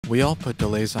We all put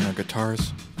delays on our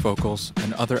guitars, vocals,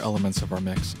 and other elements of our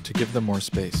mix to give them more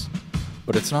space,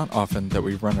 but it's not often that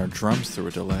we run our drums through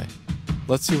a delay.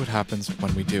 Let's see what happens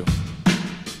when we do.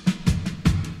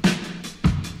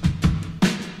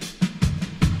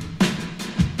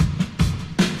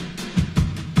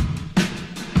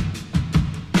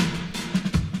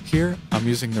 Here, I'm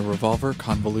using the Revolver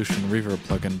Convolution Reverb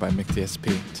plugin by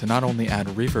McDSP to not only add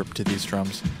reverb to these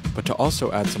drums, but to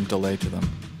also add some delay to them.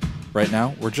 Right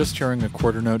now, we're just hearing a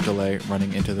quarter note delay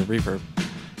running into the reverb,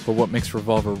 but what makes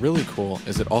Revolver really cool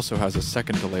is it also has a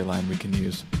second delay line we can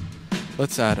use.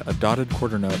 Let's add a dotted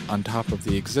quarter note on top of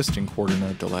the existing quarter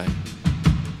note delay.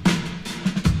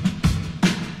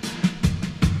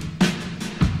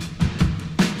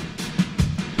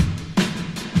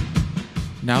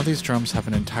 Now these drums have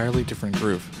an entirely different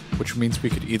groove, which means we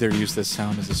could either use this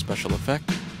sound as a special effect,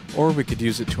 or we could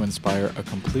use it to inspire a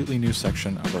completely new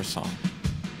section of our song.